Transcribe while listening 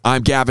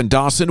I'm Gavin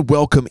Dawson.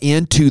 Welcome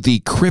into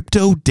the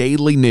Crypto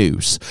Daily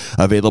News,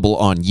 available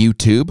on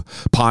YouTube,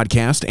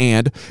 podcast,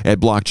 and at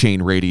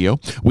Blockchain Radio.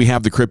 We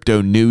have the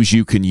crypto news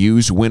you can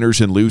use,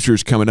 winners and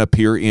losers coming up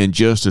here in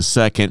just a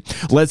second.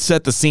 Let's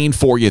set the scene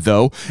for you,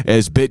 though,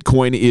 as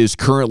Bitcoin is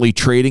currently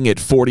trading at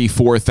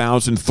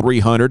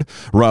 44,300,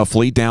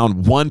 roughly,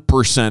 down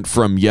 1%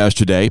 from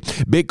yesterday.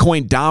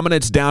 Bitcoin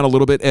dominance down a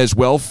little bit as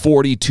well,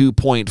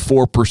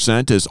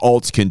 42.4%, as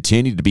alts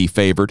continue to be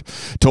favored.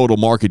 Total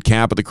market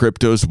cap of the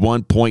cryptos,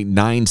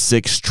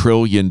 $1.96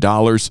 trillion,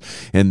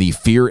 and the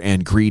fear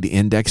and greed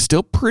index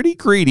still pretty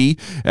greedy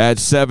at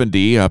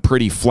 70,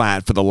 pretty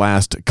flat for the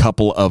last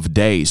couple of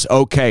days.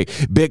 Okay,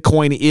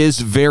 Bitcoin is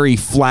very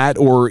flat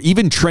or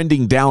even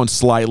trending down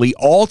slightly.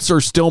 Alts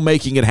are still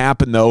making it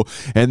happen, though,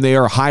 and they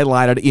are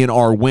highlighted in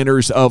our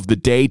winners of the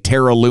day.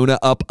 Terra Luna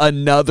up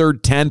another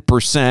 10%,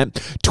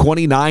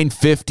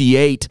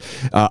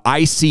 $29.58.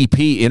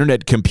 ICP,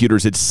 Internet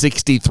Computers, at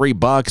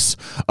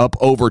 $63, up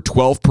over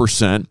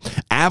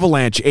 12%.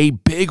 Avalanche, a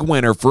big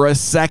winner for a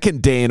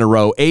second day in a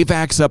row.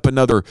 AVAX up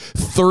another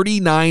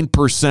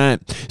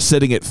 39%,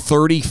 sitting at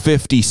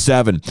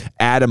 $30.57.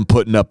 Atom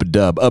putting up a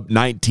dub, up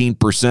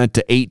 19%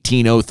 to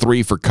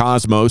 $18.03 for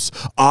Cosmos.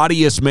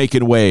 Audius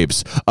making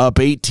waves, up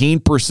 18%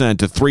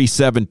 to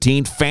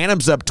 $3.17.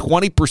 Phantom's up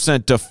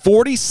 20% to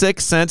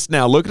 46 cents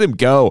now. Look at him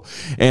go.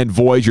 And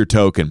Voyager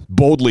token,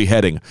 boldly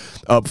heading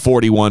up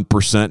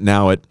 41%,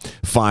 now at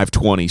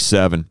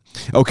 $5.27.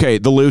 Okay,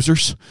 the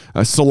losers.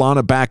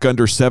 Solana back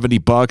under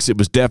 $70. It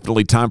was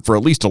definitely time for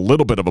at least a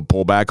little bit of a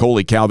pullback.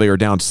 Holy cow, they are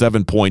down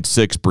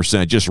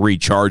 7.6%, just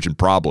recharging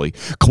probably.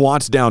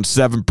 Quant's down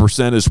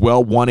 7% as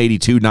well,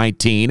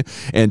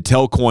 182.19, and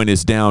Telcoin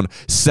is down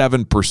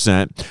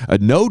 7%.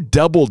 No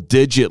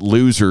double-digit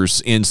losers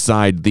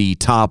inside the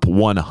top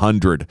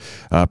 100.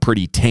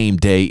 Pretty tame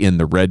day in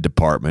the red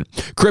department.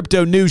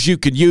 Crypto news you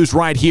can use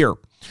right here.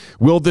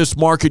 Will this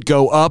market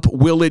go up?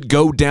 Will it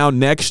go down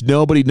next?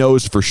 Nobody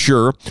knows for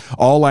sure.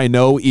 All I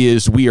know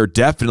is we are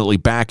definitely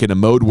back in a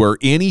mode where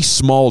any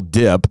small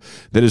dip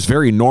that is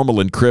very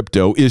normal in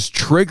crypto is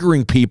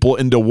triggering people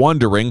into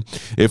wondering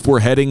if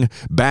we're heading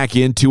back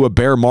into a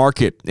bear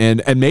market.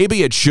 And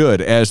maybe it should,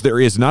 as there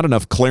is not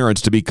enough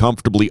clearance to be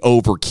comfortably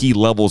over key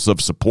levels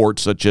of support,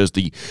 such as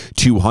the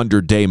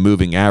 200-day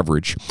moving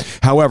average.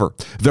 However,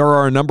 there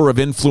are a number of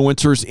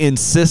influencers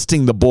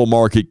insisting the bull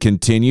market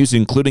continues,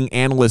 including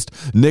analyst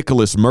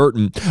Nicholas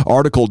Merton.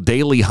 Article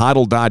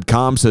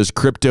dailyhodl.com says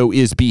crypto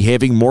is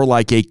behaving more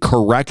like a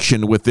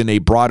correction within a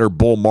broader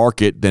bull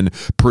market than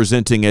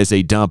presenting as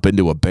a dump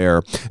into a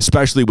bear,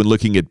 especially when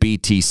looking at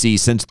BTC.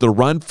 Since the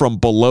run from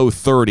below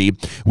 30,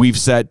 we've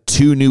set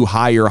 2 new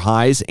higher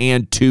highs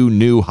and 2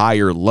 new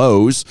higher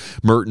lows.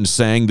 Merton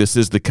saying this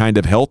is the kind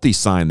of healthy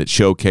sign that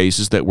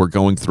showcases that we're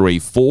going through a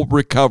full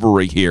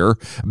recovery here.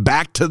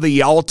 Back to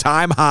the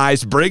all-time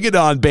highs. Bring it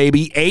on,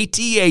 baby.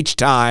 ATH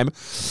time.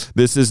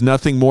 This is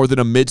nothing more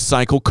than a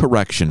mid-cycle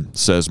correction,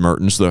 says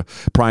Mertens. The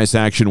price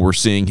action we're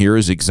seeing here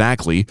is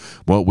exactly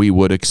what we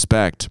would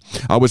expect.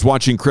 I was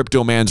watching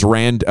Crypto Man's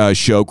Rand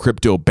show,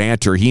 Crypto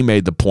Banter. He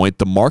made the point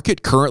the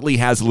market currently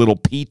has a little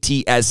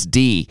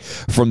PTSD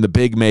from the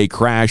big May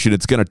crash, and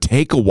it's going to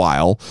take a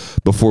while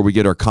before we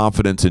get our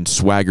confidence and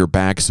swagger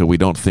back so we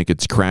don't think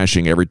it's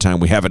crashing every time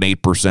we have an 8%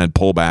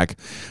 pullback.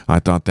 I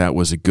thought that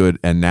was a good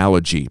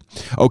analogy.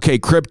 Okay,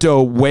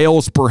 crypto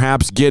whales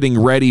perhaps getting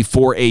ready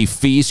for a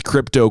feast.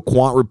 Crypto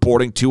Quant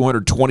reporting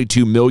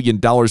 $222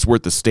 million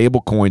worth of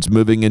stable coins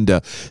moving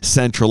into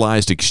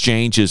centralized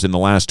exchanges in the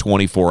last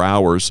 24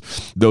 hours.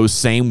 Those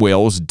same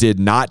whales did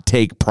not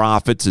take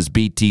profits as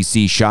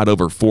BTC shot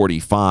over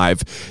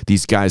 45.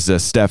 These guys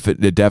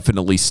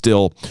definitely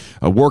still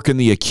working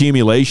the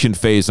accumulation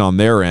phase on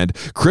their end.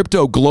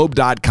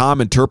 CryptoGlobe.com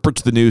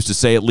interprets the news to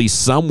say at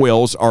least some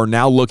whales are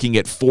now looking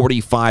at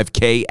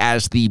 45K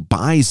as the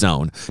buy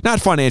zone. Not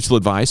financial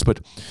advice, but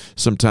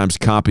sometimes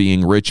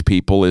copying rich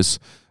people is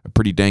a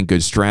pretty dang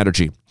good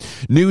strategy.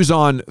 News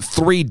on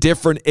 3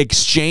 different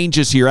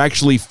exchanges here,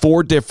 actually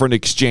 4 different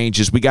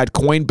exchanges. We got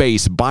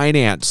Coinbase,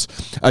 Binance,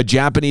 a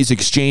Japanese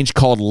exchange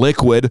called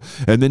Liquid,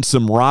 and then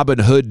some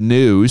Robinhood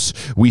news.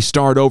 We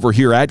start over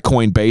here at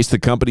Coinbase, the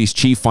company's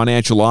chief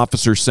financial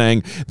officer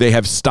saying they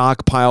have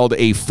stockpiled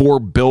a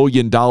 $4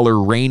 billion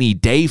rainy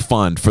day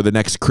fund for the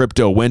next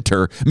crypto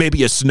winter.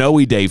 Maybe a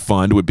snowy day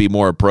fund would be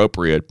more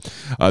appropriate.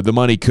 The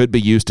money could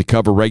be used to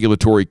cover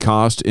regulatory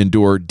costs,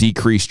 endure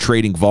decreased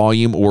trading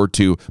volume, or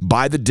to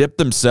buy the dip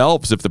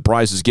themselves if the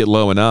prices get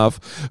low enough.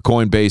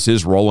 Coinbase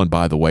is rolling,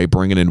 by the way,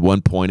 bringing in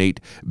 $1.8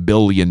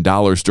 billion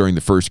during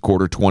the first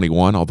quarter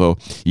 21, although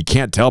you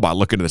can't tell by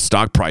looking at the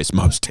stock price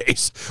most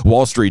days.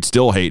 Wall Street's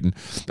still hating.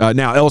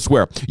 Now,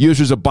 elsewhere,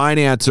 users of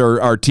Binance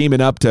are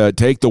teaming up to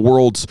take the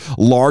world's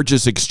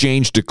largest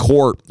exchange to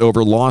court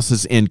over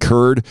losses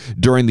incurred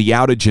during the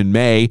outage in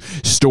May.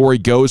 Story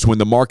goes, when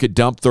the market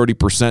dumped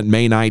 30%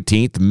 May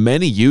 19th,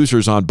 many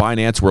users on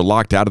Binance were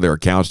locked out of their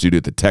accounts due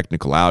to the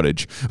technical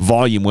outage.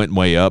 Volume went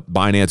way up.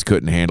 Binance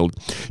couldn't handle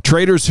it.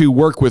 Traders who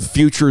work with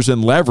futures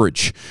and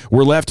leverage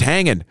were left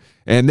hanging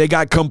And they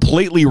got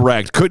completely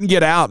wrecked. Couldn't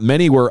get out.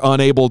 Many were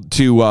unable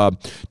to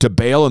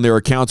bail, and their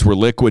accounts were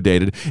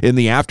liquidated. In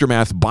the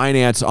aftermath,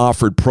 Binance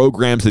offered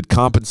programs that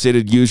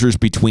compensated users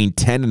between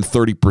 10 and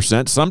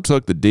 30%. Some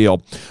took the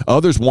deal.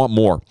 Others want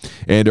more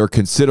and are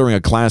considering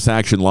a class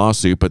action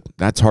lawsuit, but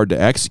that's hard to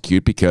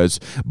execute because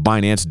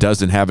Binance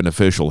doesn't have an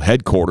official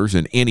headquarters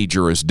in any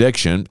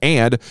jurisdiction,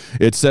 and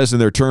it says in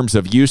their terms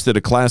of use that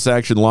a class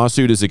action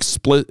lawsuit is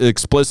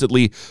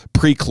explicitly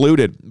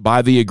precluded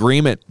by the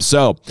agreement.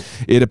 So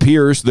it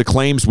appears the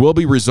claims will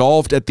be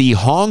resolved at the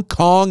Hong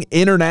Kong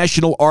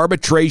International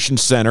Arbitration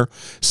Center.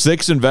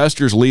 6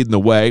 investors leading the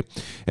way,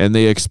 and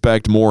they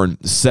expect more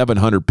than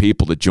 700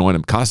 people to join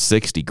them. Cost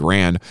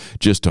 $60,000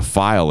 just to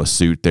file a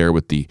suit there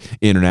with the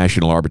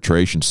International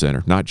Arbitration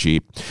Center. Not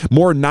cheap.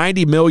 More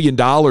 $90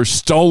 million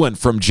stolen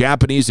from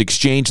Japanese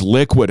exchange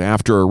Liquid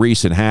after a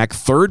recent hack.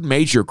 Third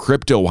major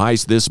crypto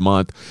heist this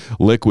month.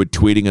 Liquid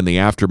tweeting in the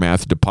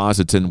aftermath,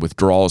 deposits and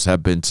withdrawals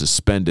have been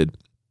suspended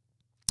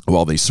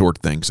while they sort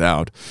things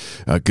out.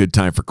 A good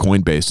time for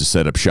Coinbase to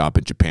set up shop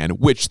in Japan,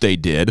 which they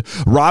did.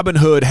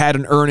 Robinhood had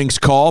an earnings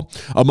call.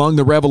 Among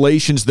the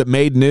revelations that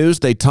made news,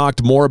 they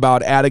talked more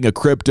about adding a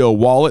crypto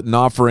wallet and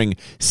offering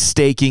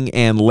staking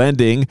and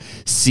lending.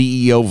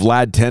 CEO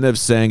Vlad Tenev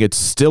saying it's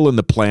still in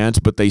the plans,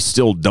 but they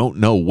still don't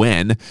know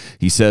when.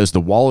 He says the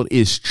wallet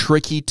is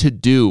tricky to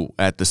do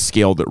at the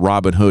scale that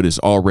Robinhood is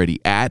already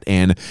at,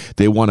 and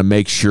they want to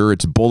make sure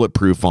it's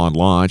bulletproof on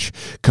launch.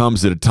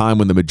 Comes at a time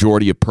when the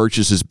majority of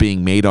purchases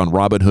being made on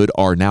Robinhood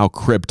are now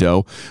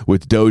crypto,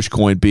 with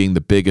Dogecoin being the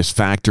biggest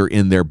factor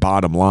in their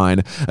bottom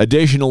line.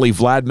 Additionally,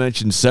 Vlad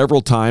mentioned several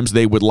times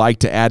they would like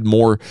to add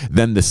more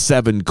than the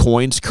 7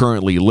 coins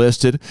currently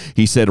listed.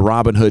 He said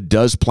Robinhood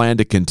does plan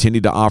to continue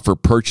to offer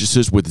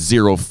purchases with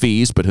 0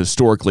 fees, but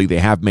historically they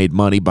have made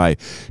money by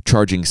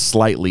charging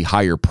slightly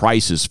higher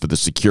prices for the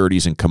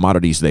securities and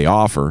commodities they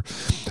offer.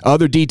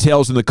 Other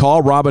details in the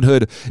call,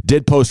 Robinhood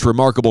did post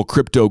remarkable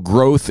crypto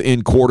growth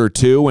in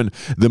Q2, and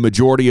the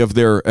majority of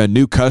their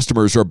new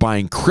customers are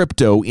buying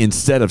crypto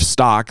instead of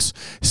stocks.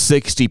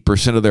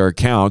 60% of their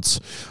accounts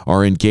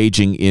are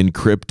engaging in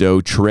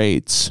crypto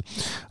trades.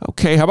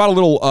 Okay, how about a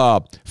little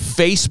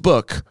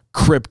Facebook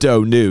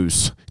crypto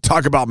news?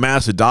 Talk about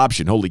mass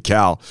adoption. Holy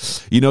cow.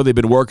 You know, they've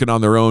been working on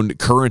their own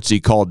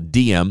currency called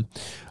Diem.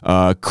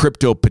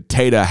 Crypto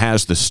Potato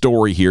has the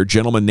story here. A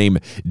gentleman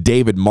named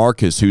David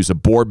Marcus, who's a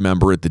board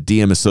member at the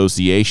Diem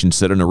Association,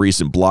 said in a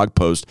recent blog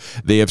post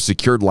they have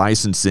secured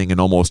licensing in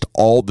almost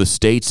all the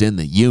states in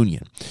the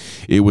union.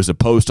 It was a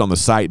post on the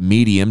site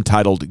Medium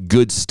titled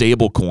Good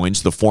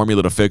Stablecoins, the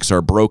formula to fix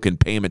our broken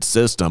payment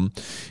system.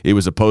 It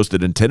was a post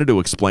that intended to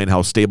explain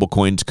how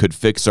stablecoins could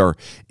fix our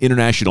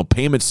international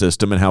payment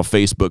system and how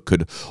Facebook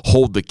could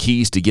hold the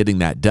keys to getting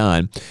that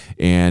done.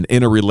 And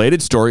in a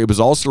related story, it was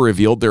also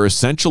revealed they're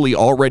essentially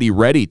already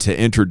ready to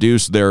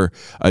introduce their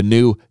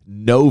new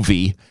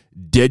Novi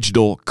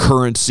digital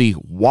currency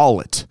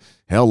wallet.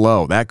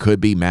 Hello, that could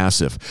be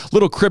massive.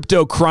 Little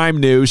crypto crime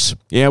news.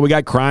 Yeah, we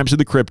got crimes in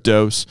the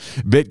cryptos.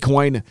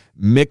 Bitcoin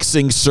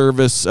mixing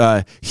service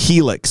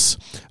Helix.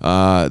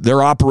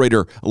 Their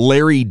operator,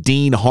 Larry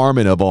Dean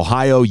Harmon of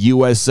Ohio,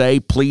 USA,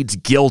 pleads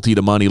guilty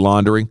to money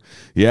laundering.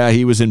 Yeah,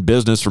 he was in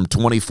business from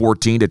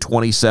 2014 to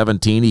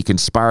 2017. He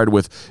conspired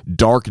with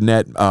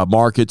darknet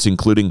markets,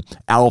 including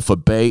Alpha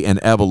Bay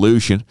and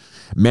Evolution.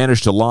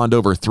 Managed to launder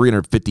over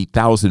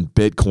 350,000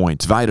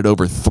 Bitcoins, valued at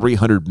over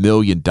 $300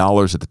 million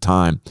at the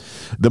time.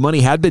 The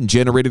money had been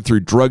generated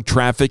through drug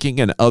trafficking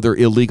and other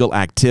illegal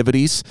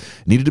activities,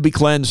 needed to be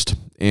cleansed,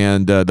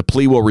 and the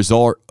plea will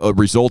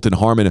result in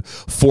Harmon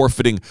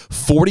forfeiting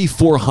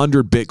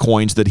 4,400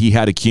 Bitcoins that he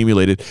had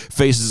accumulated,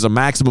 faces a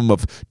maximum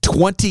of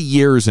 20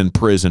 years in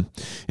prison.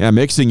 Yeah,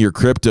 mixing your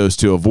cryptos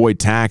to avoid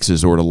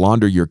taxes or to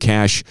launder your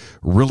cash,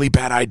 really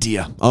bad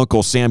idea.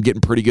 Uncle Sam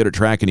getting pretty good at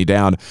tracking you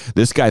down.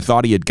 This guy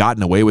thought he had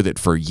gotten away with it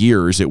for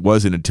years. It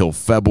wasn't until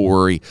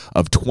February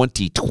of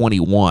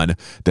 2021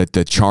 that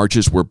the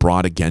charges were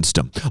brought against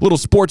him. Little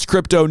sports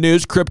crypto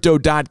news,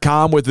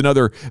 Crypto.com with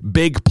another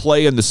big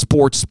play in the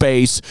sports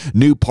space.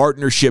 New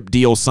partnership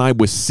deal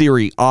signed with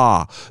Serie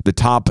A, the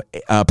top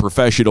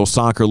professional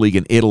soccer league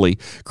in Italy.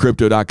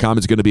 Crypto.com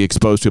is going to be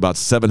exposed to about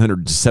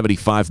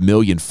 775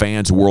 million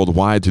fans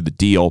worldwide through the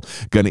deal.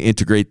 Going to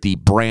integrate the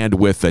brand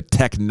with the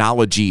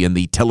technology and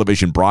the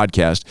television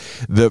broadcast.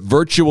 The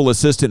virtual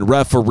assistant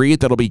referee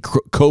that'll be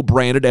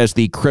co-branded as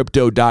the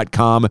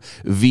Crypto.com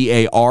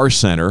VAR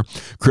Center.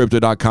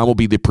 Crypto.com will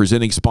be the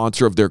presenting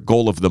sponsor of their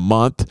Goal of the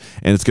Month,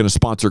 and it's going to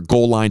sponsor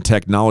goal line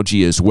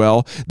technology as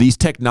well. These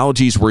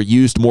technologies were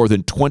used more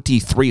than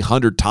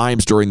 2,300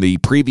 times during the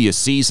previous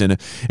season,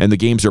 and the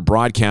games are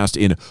broadcast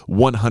in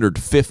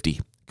 150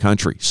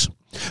 countries.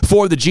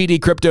 For the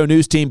GD Crypto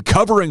News Team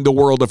covering the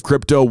world of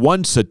crypto,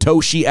 one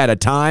Satoshi at a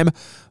time,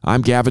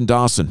 I'm Gavin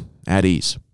Dawson. At ease.